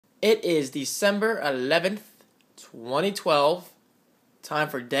It is December 11th, 2012. Time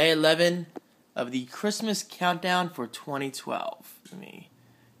for day 11 of the Christmas countdown for 2012. Let me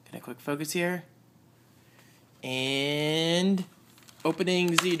get a quick focus here. And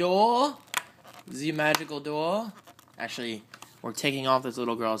opening the door. The magical door. Actually, we're taking off this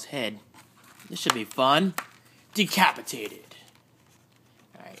little girl's head. This should be fun. Decapitated.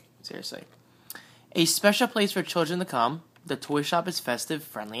 Alright, seriously. A special place for children to come. The toy shop is festive,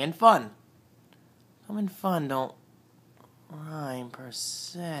 friendly, and fun. Fun and fun don't rhyme per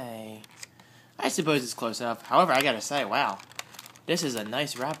se. I suppose it's close enough. However, I gotta say, wow. This is a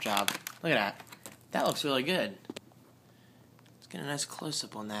nice wrap job. Look at that. That looks really good. Let's get a nice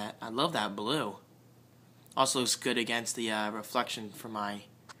close-up on that. I love that blue. Also looks good against the reflection from my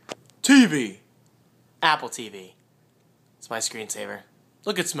TV. Apple TV. It's my screensaver.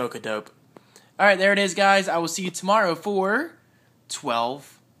 Look at Smoke-A-Dope. Alright, there it is, guys. I will see you tomorrow for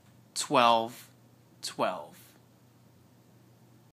 12, 12, 12.